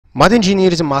Mod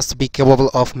engineers must be capable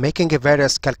of making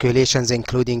various calculations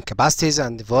including capacities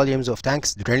and volumes of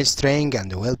tanks, drill string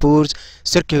and well bores,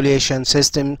 circulation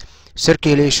system,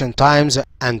 circulation times,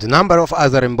 and a number of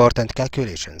other important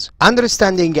calculations.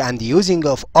 Understanding and using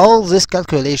of all these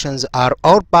calculations are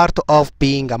all part of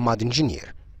being a mod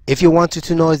engineer. If you wanted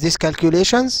to know these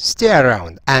calculations, stay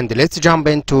around and let's jump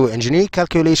into engineering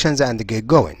calculations and get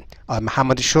going. I'm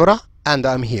Muhammad Shura and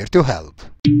I'm here to help.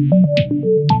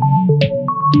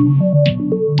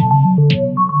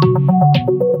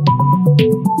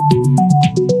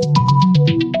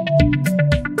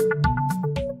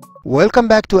 Welcome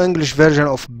back to English version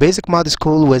of Basic Mod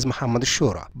School with Muhammad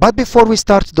Shura. But before we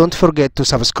start, don't forget to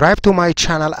subscribe to my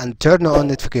channel and turn on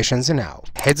notifications now.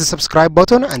 Hit the subscribe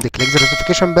button and click the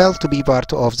notification bell to be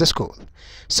part of the school.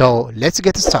 So let's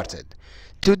get started.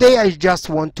 Today I just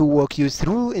want to walk you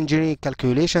through engineering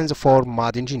calculations for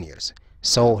mod engineers.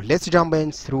 So let's jump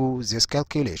in through these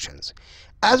calculations.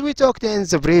 As we talked in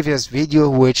the previous video,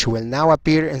 which will now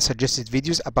appear in suggested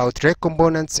videos about rig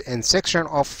components in section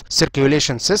of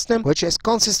circulation system, which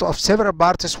consists of several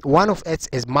parts. One of it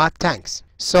is mod tanks.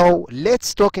 So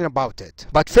let's talking about it.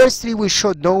 But firstly, we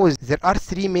should know there are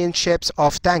three main shapes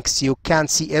of tanks. You can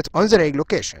see it on the rig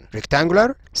location: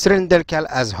 rectangular, cylindrical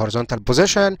as horizontal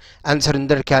position, and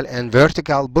cylindrical in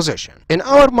vertical position. In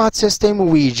our mod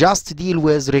system, we just deal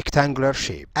with rectangular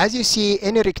shape. As you see,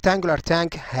 any rectangular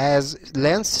tank has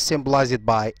length symbolized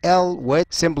by L,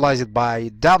 width symbolized by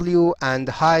W, and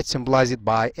height symbolized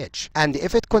by H. And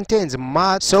if it contains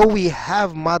mod, so we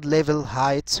have mod level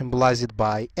height symbolized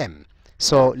by M.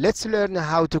 So let's learn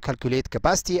how to calculate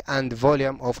capacity and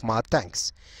volume of mod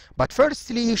tanks. But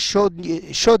firstly, you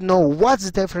should know what's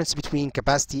the difference between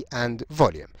capacity and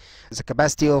volume. The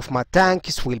capacity of mod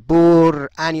tanks will bore,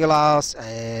 annulus,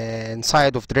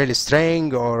 inside of drill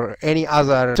string or any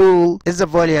other tool is the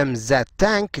volume that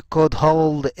tank could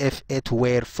hold if it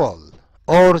were full,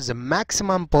 or the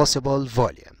maximum possible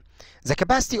volume. The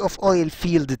capacity of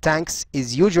oil-filled tanks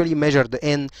is usually measured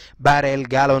in barrel,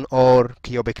 gallon, or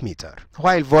cubic meter,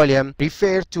 while volume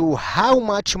refers to how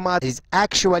much mud is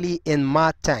actually in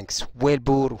mod tanks, well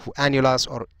bore, annulus,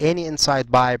 or any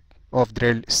inside pipe of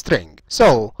drill string.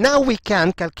 So now we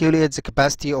can calculate the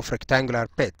capacity of rectangular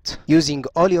pit using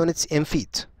all units in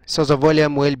feet. So the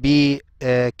volume will be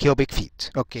cubic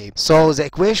feet. Okay, so the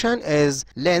equation is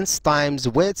length times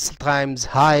width times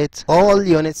height, all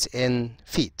units in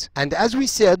feet. And as we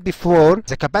said before,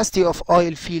 the capacity of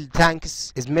oil-filled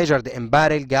tanks is measured in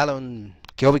barrel, gallon,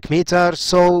 cubic meter,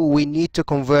 so we need to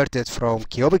convert it from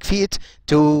cubic feet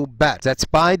to barrel. That's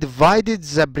by divided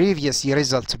the previous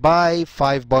result by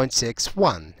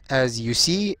 5.61, as you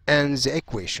see in the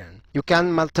equation. You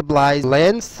can multiply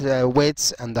length,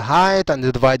 width, and the height and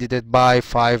divide it by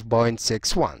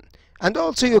 5.61. And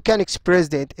also you can express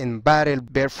it in barrel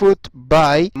per foot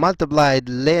by multiplied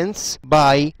length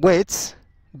by width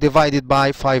divided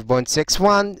by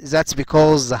 5.61. That's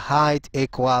because the height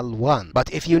equal 1. But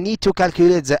if you need to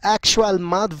calculate the actual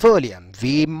mod volume,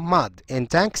 V mod in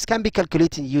tanks can be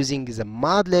calculated using the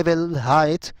mod level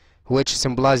height, which is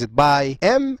symbolized by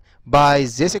M, by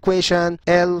this equation,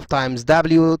 L times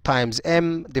W times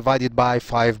M divided by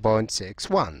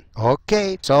 5.61.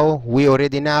 Okay, so we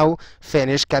already now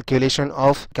finished calculation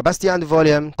of capacity and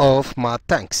volume of mod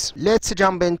tanks. Let's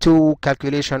jump into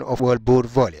calculation of well bore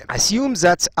volume. Assume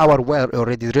that our well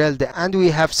already drilled and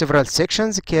we have several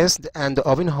sections cased and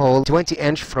open hole 20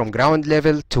 inch from ground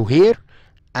level to here,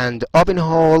 and open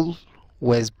hole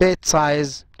with bit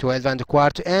size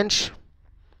 12¼ inch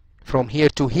from here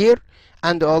to here,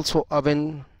 and also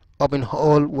open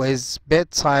hole with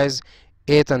bit size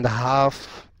 8½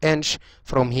 inch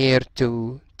from here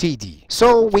to TD.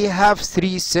 So we have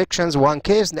three sections, one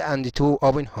cased and two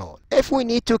open hole. If we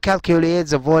need to calculate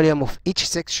the volume of each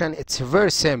section, it's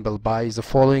very simple by the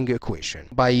following equation.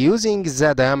 By using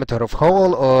the diameter of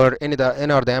hole or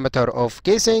inner diameter of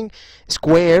casing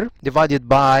square divided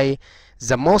by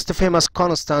the most famous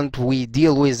constant we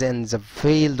deal with in the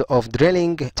field of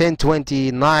drilling,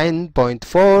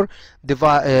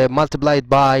 1029.4 multiplied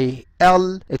by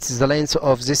L, it's the length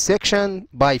of this section,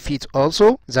 by feet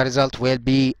also. The result will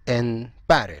be in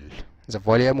barrel. The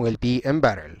volume will be in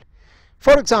barrel.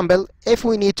 For example, if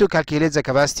we need to calculate the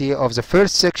capacity of the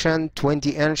first section,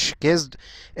 20 inch cased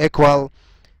equal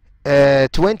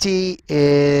 20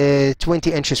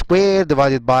 inch square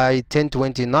divided by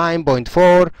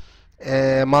 1029.4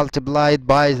 multiplied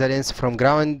by the length from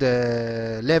ground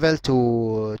level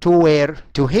to where?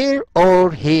 To here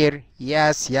or here?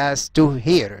 Yes, to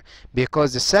here,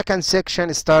 because the second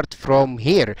section starts from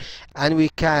here, and we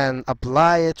can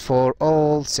apply it for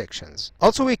all sections.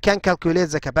 Also, we can calculate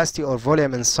the capacity or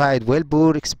volume inside well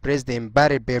bore expressed in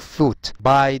barrel per foot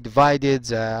by divided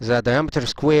the diameter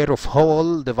square of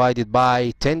hole divided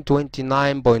by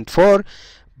 1029.4.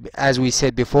 As we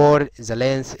said before, the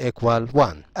length equal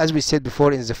 1. As we said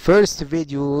before in the first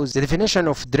video, the definition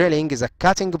of drilling is a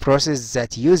cutting process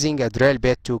that using a drill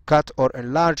bit to cut or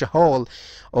enlarge a hole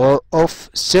or of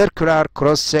circular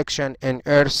cross section in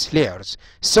earth layers.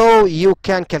 So you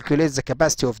can calculate the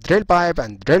capacity of drill pipe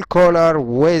and drill collar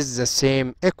with the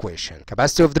same equation.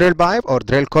 Capacity of drill pipe or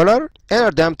drill collar,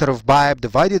 inner diameter of pipe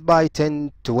divided by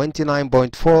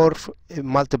 1029.4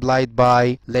 multiplied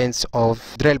by length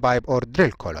of drill pipe or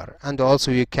drill collar. And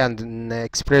also you can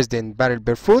express it in barrel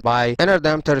per foot by inner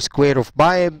diameter square of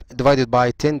pipe divided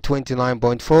by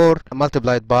 1029.4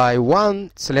 multiplied by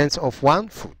 1 length of 1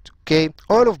 foot. Okay,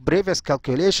 all of previous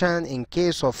calculation in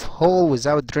case of hole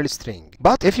without drill string.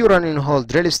 But if you run in hole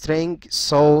drill string,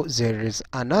 so there is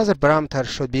another parameter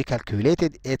should be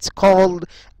calculated. It's called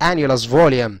annulus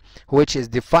volume, which is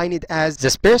defined as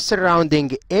the space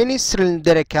surrounding any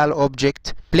cylindrical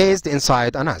object placed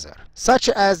inside another, such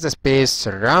as the space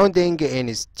surrounding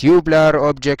any tubular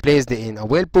object placed in a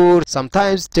well bore,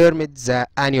 sometimes termed the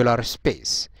annular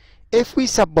space. If we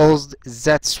suppose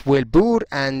that's well bore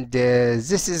and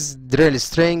this is drill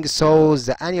string, so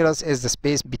the annulus is the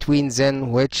space between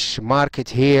them, which marked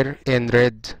here in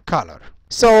red color.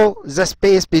 So the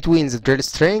space between the drill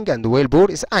string and the well bore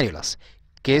is annulus.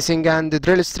 Casing and the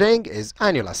drill string is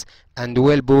annulus, and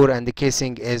well bore and the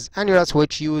casing is annulus,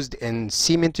 which used in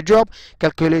cement job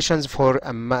calculations for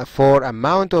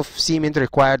amount of cement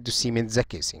required to cement the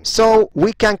casing. So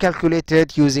we can calculate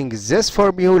it using this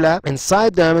formula: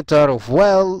 inside diameter of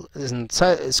well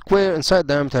inside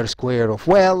diameter square of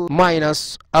well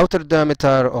minus outer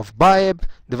diameter of pipe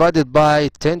divided by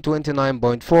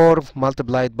 1029.4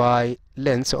 multiplied by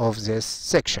length of this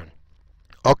section.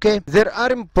 Okay, there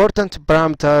are important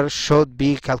parameters should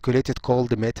be calculated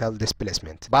called metal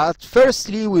displacement. But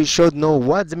firstly, we should know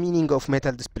what the meaning of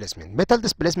metal displacement. Metal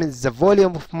displacement is the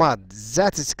volume of mud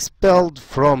that is expelled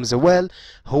from the well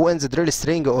when the drill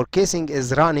string or casing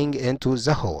is running into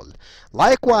the hole.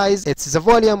 Likewise, it's the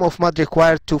volume of mud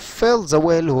required to fill the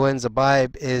well when the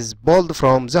pipe is pulled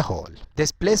from the hole.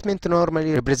 Displacement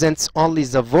normally represents only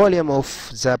the volume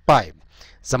of the pipe.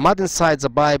 The mud inside the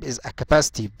pipe is a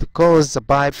capacity because the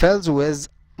pipe fills with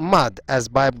mud as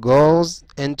pipe goes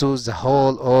into the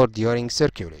hole or during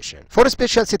circulation. For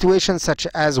special situations such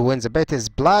as when the bit is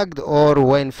plugged or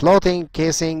when floating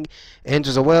casing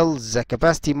into the well, the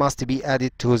capacity must be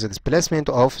added to the displacement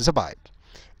of the pipe.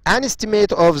 An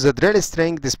estimate of the drill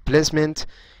string displacement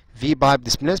V-pipe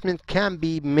displacement can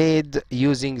be made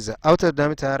using the outer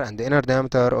diameter and the inner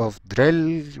diameter of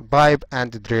drill pipe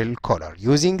and drill collar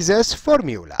using this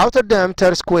formula: outer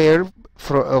diameter square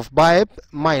of pipe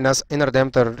minus inner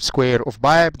diameter square of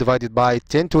pipe divided by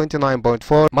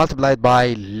 1029.4 multiplied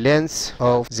by length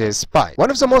of this pipe. One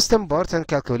of the most important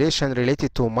calculations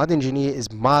related to mud engineering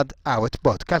is mud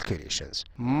output calculations.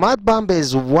 Mud pump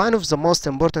is one of the most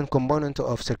important components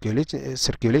of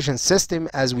circulation system,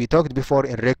 as we talked before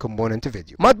in rig component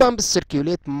video. Mud pumps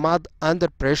circulate mud under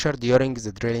pressure during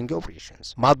the drilling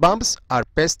operations. Mud pumps are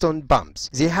piston pumps.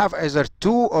 They have either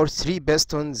 2 or 3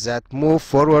 pistons that move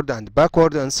forward and backward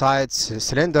inside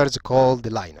cylinders called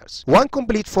liners. One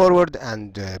complete forward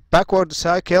and backward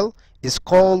cycle is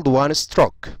called one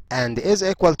stroke and is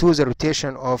equal to the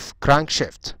rotation of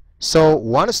crankshaft. So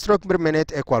 1 stroke per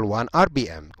minute equal 1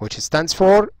 RPM, which stands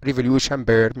for revolution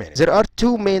per minute. There are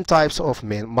 2 main types of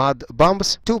mud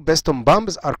pumps. 2 piston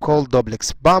pumps are called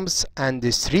duplex pumps, and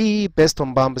the 3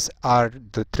 piston pumps are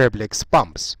the triplex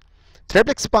pumps.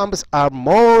 Triplex pumps are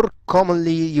more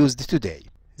commonly used today.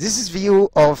 This is view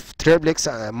of triplex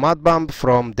mud pump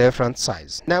from different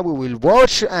sides. Now we will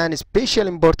watch an special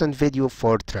important video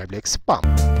for triplex pump.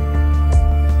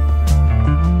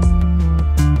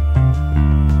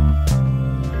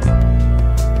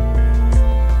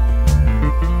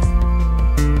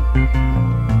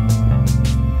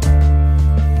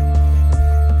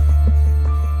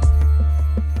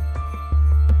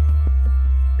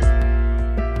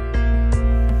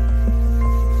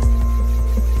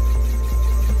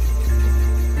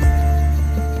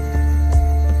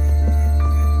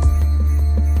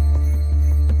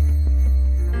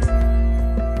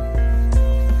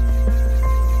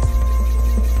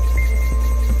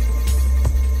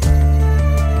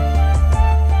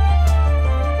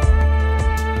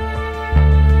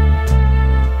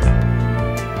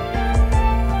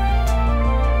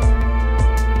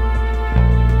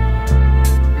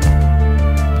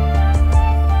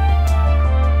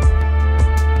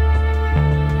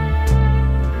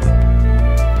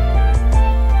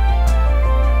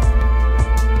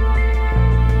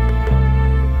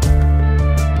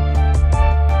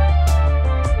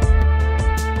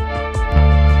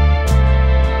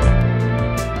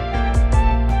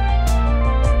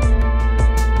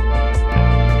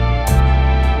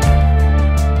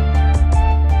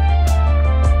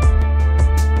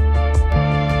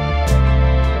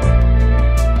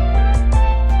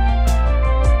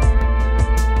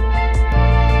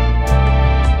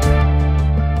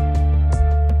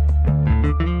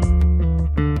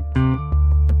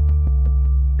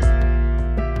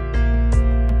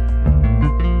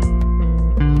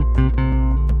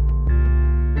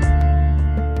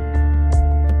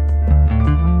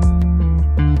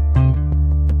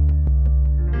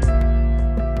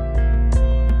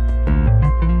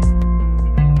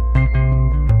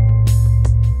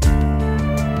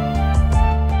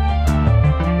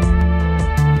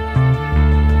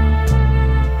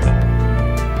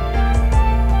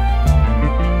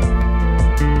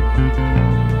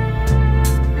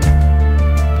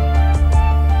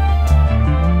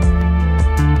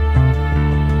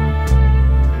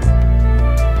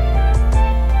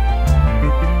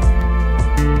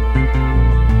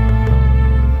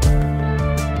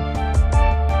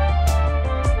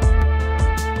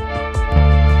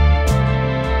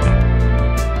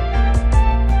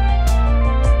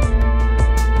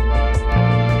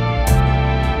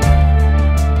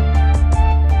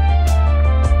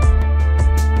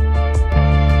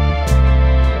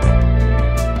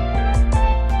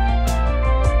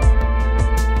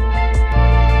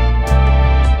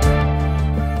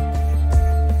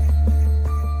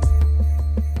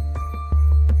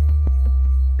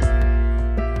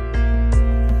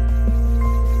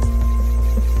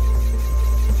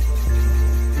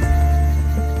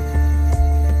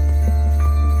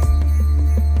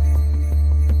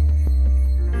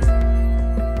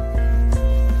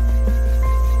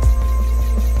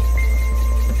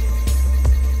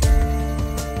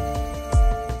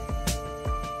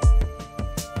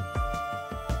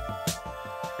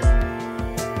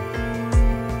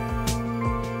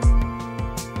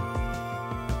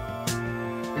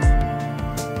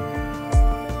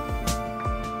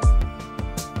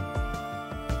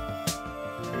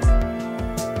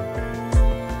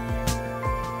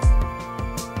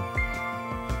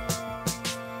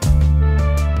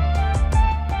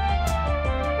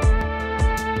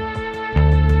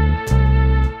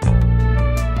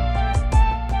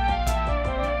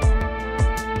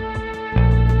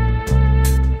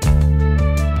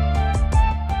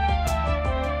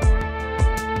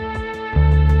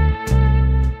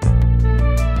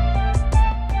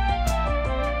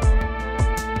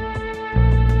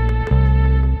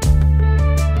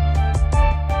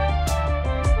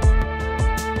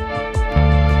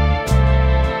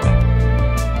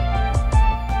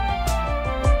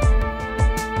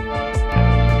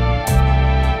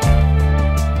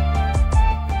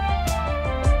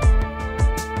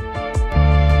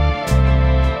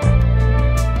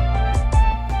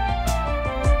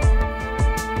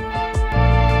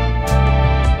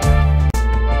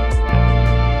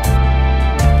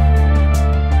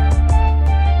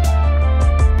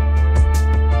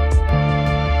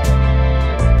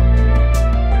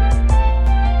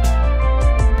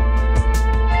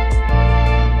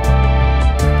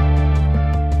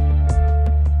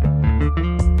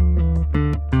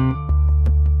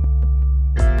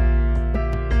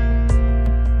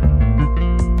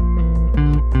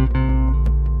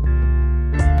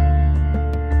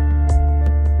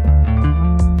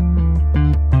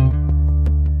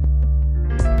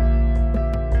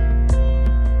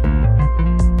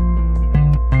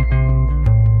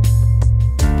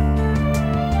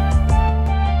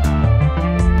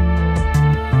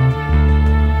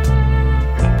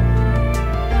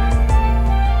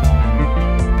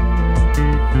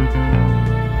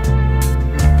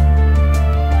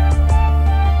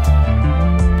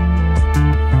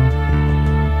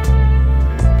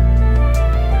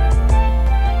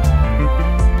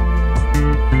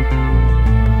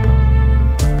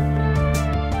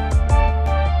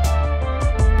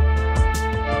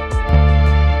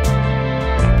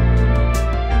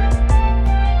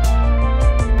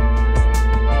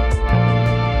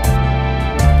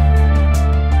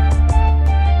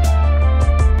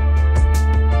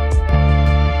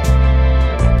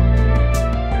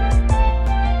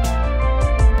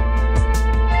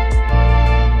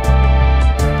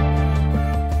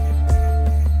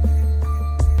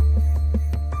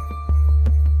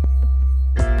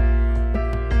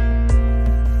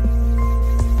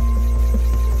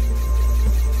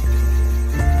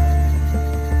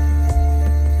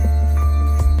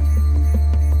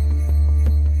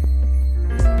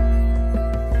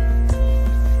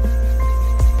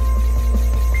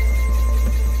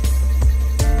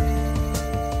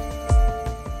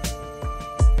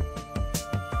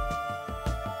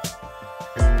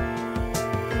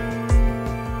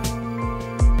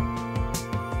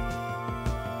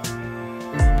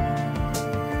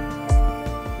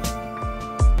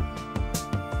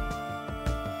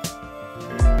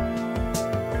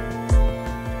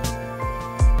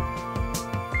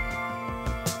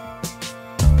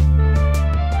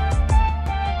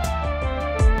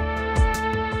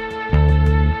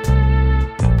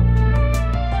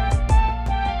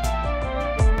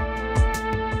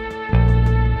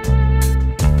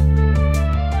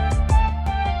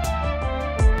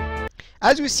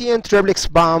 As we see in triplex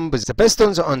pump, the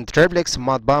pistons on triplex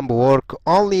mud pump work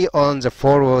only on the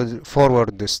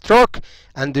forward stroke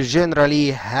and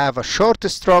generally have a short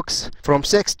strokes from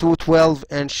 6 to 12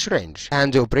 inch range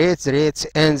and operates rates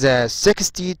in the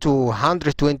 60 to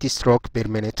 120 stroke per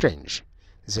minute range.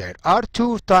 There are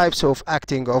two types of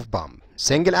acting of pump: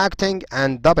 single acting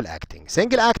and double acting.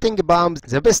 Single acting pump,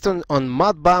 the piston on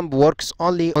mud pump works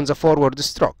only on the forward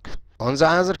stroke. On the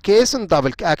other case, in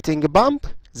double acting pump,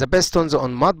 the pistons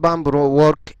on mud pump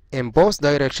work in both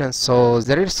directions, so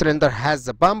the rear cylinder has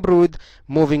the pump rod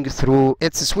moving through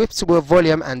its swept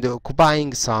volume and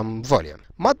occupying some volume.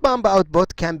 Mud pump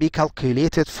output can be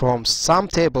calculated from some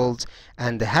tables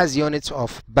and has units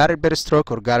of barrel per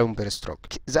stroke or gallon per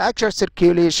stroke. The actual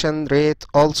circulation rate,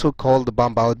 also called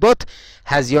pump output,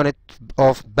 has unit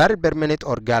of barrel per minute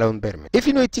or gallon per minute. If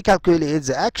you need to calculate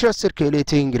the actual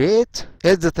circulating rate,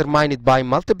 is determined by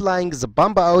multiplying the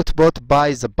pump output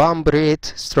by the pump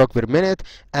rate, stroke per minute,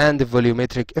 and the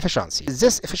volumetric efficiency.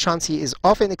 This efficiency is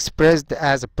often expressed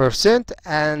as a percent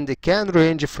and can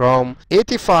range from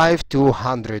 85 to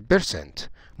 100%.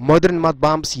 Modern mud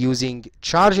pumps using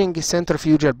charging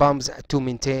centrifugal pumps to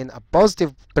maintain a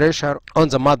positive pressure on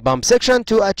the mud pump section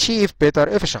to achieve better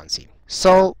efficiency.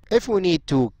 So if we need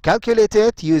to calculate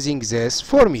it using this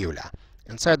formula,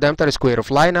 inside diameter square of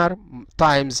liner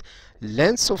times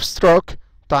length of stroke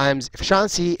times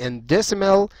efficiency in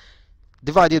decimal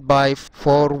divided by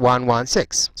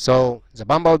 4116. So the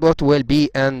pump output will be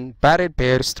in barrel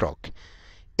per stroke.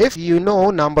 If you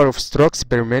know number of strokes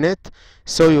per minute,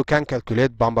 so you can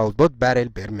calculate pump output barrel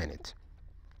per minute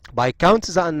by count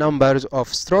the numbers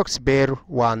of strokes per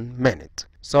 1 minute.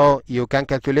 So you can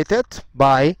calculate it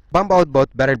by pump output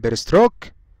barrel per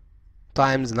stroke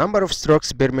times number of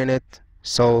strokes per minute,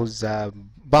 so the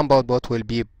pump output will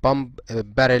be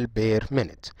barrel per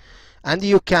minute, and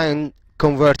you can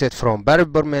convert it from barrel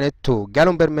per minute to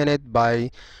gallon per minute by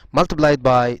multiplied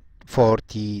by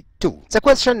 42. The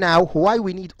question now, why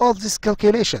we need all these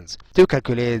calculations? To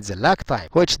calculate the lag time,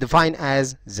 which defined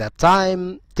as the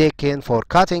time taken for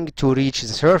cutting to reach the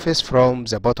surface from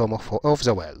the bottom of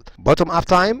the well. Bottom up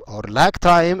time or lag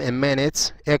time in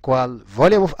minutes equal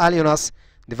volume of alunus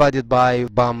divided by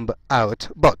pump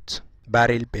output,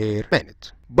 barrel per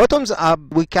minute. Bottoms up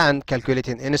we can calculate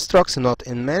in strokes, not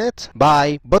in minute,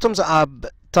 by bottoms up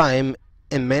time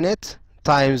in minute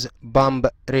times pump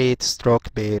rate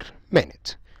stroke per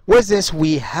minute. With this,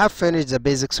 we have finished the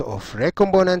basics of rake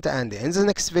component, and in the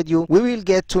next video we will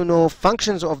get to know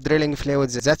functions of drilling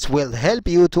fluids that will help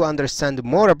you to understand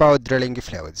more about drilling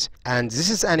fluids. And this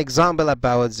is an example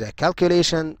about the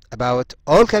calculation, about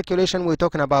all calculation we're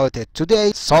talking about it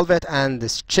today. Solve it and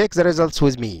check the results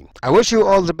with me. I wish you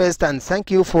all the best and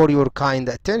thank you for your kind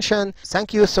attention.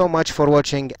 Thank you so much for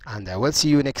watching, and I will see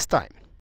you next time.